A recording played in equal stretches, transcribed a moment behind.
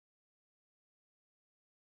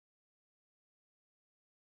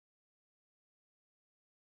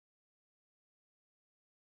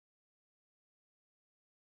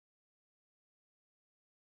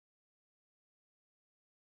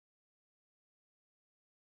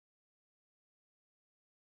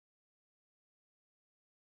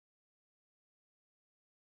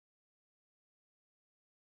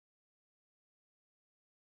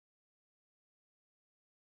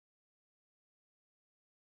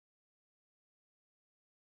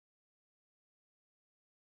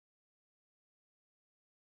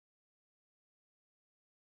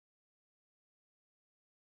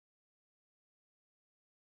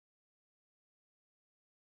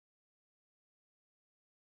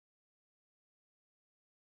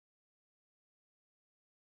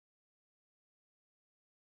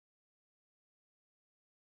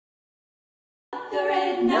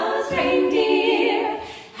red-nosed reindeer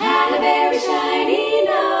had a very shiny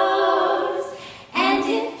nose, and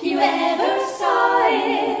if you ever saw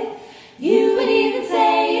it, you would even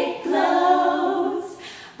say it glows.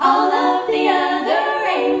 All of the other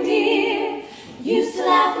reindeer used to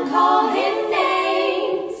laugh and call him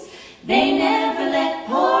names. They never let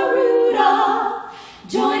poor Rudolph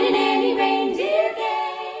join in any reindeer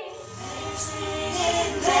game. They sing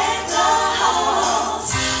in their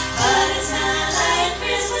halls, but it's not like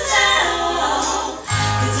Christmas at all.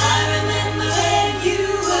 'Cause I remember when you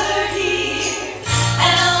were here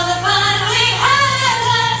and all the fun we had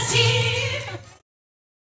last year.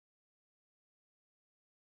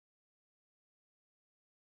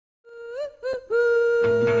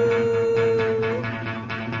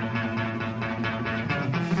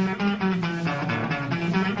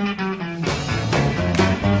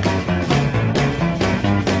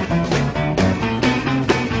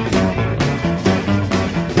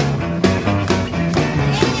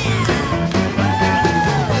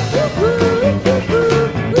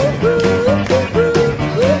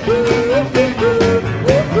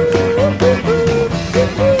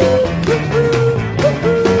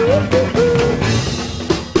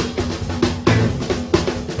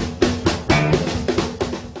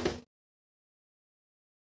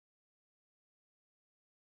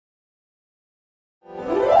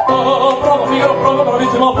 Bravo Figaro, bravo,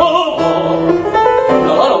 bravissimo, bravo!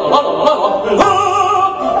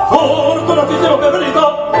 Fortunatissimo per verità!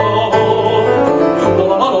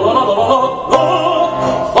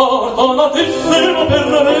 Fortunatissimo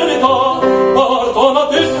per verità!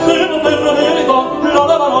 Fortunatissimo per verità! La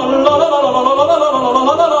la la la la la la la la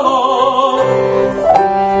la la la la.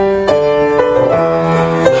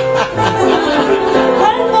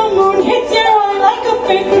 When the moon hits your eye like a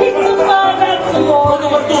big pizza pie, that's amore.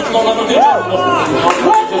 Non l'hanno detto!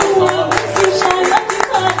 When the moon makes you shine like you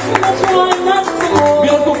got too much wine, that's amore.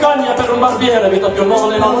 Mio cuccagna per un barbiere, vita più nuova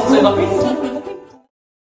le nozze da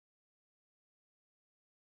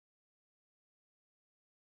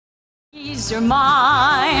Ease your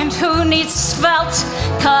mind, who needs svelte?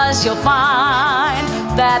 'Cause you'll find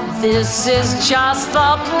that this is just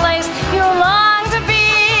the place you long to be.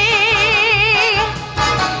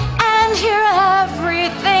 And here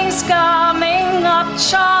everything's coming up,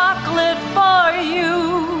 chocolate for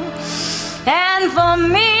you and for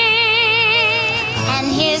me.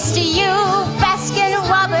 And here's to you,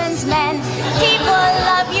 Baskin-Robbins men. People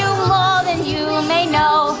love you more than you may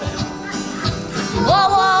know. Whoa,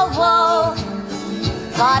 whoa, whoa.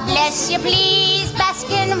 God bless you, please,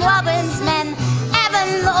 Baskin-Robbins men.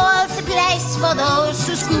 Heaven all's a place for those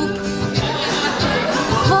who scoop.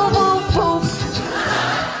 Boop, boop, boop.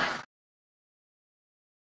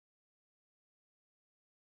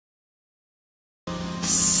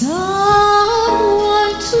 Someone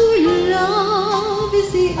to love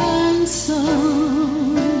is the answer.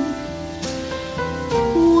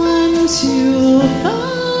 Once you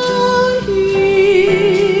found him,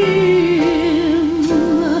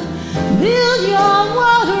 build your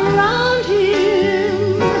world around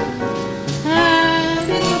him. And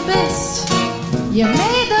it's the best. You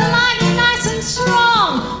made the light nice and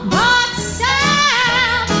strong, but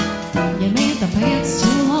Sam, you made the pants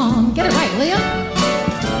too long. Get it right, will you?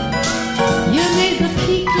 You made the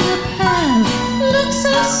peak of the pan look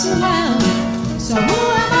so swell. So who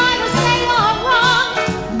am I to say you're wrong?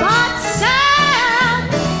 But Sam.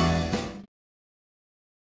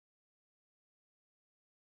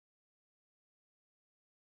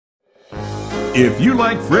 If you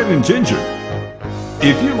like Fred and Ginger,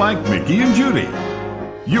 if you like Mickey and Judy,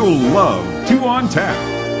 you'll love Two on Tap,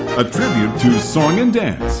 a tribute to song and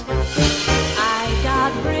dance. I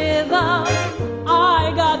got rhythm,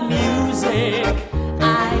 I got music,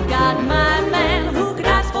 I got my man who could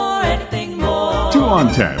ask for anything more. Two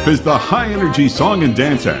on Tap is the high-energy song and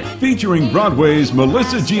dance act featuring Broadway's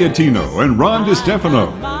Melissa Giattino and Ron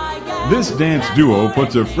DeStefano. This dance duo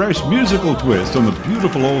puts a fresh musical twist on the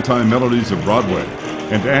beautiful old-time melodies of Broadway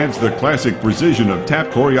and adds the classic precision of tap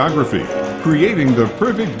choreography, creating the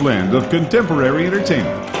perfect blend of contemporary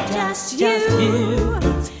entertainment. Just you,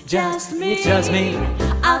 just me,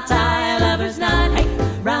 I'll tie a lover's knot, hey,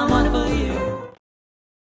 round one for you.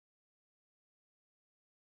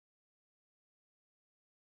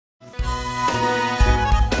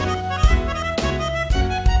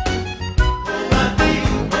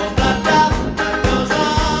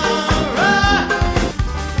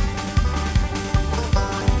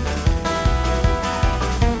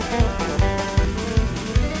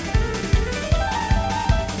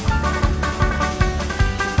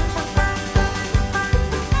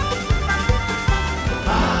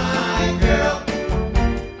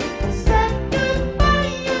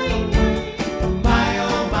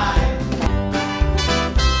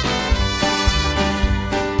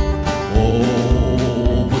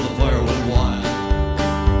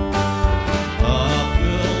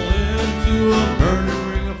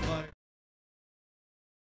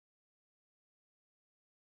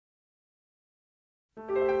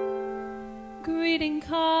 Greeting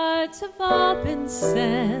cards have all been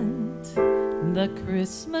sent, the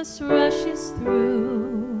Christmas rushes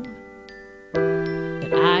through,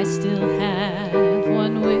 but I still have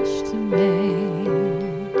one wish to make,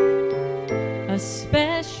 a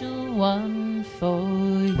special one for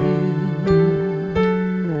you.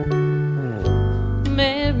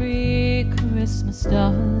 Merry Christmas,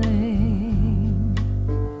 darling,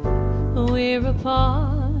 we're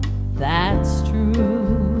apart, that's true.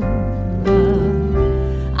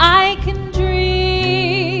 I can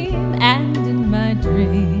dream, and in my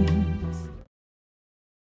dreams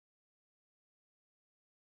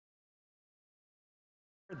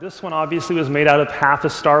this one obviously was made out of half a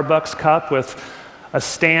Starbucks cup with a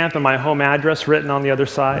stamp and my home address written on the other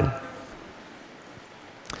side.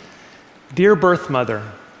 Dear birth mother,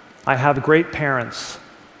 I have great parents.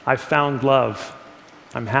 I've found love.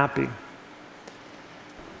 I'm happy.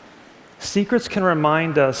 Secrets can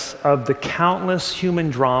remind us of the countless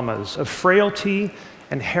human dramas of frailty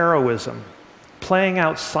and heroism playing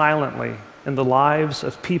out silently in the lives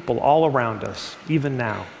of people all around us, even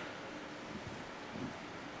now.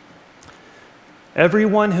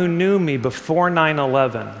 Everyone who knew me before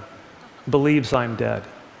 9/11 believes I'm dead.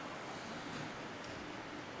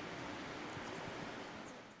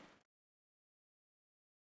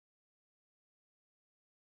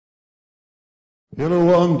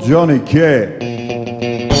 Hello, I'm Johnny Cash.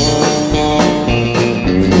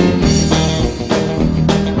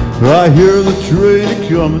 I hear the train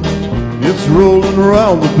a-comin', it's rolling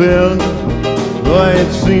around the bend. I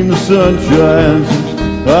ain't seen the sunshine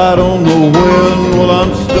since I don't know when. Well,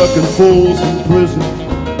 I'm stuck in Folsom Prison,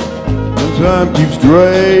 and time keeps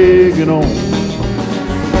dragging on.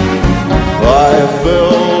 I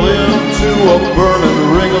fell into a burning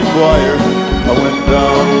ring of fire.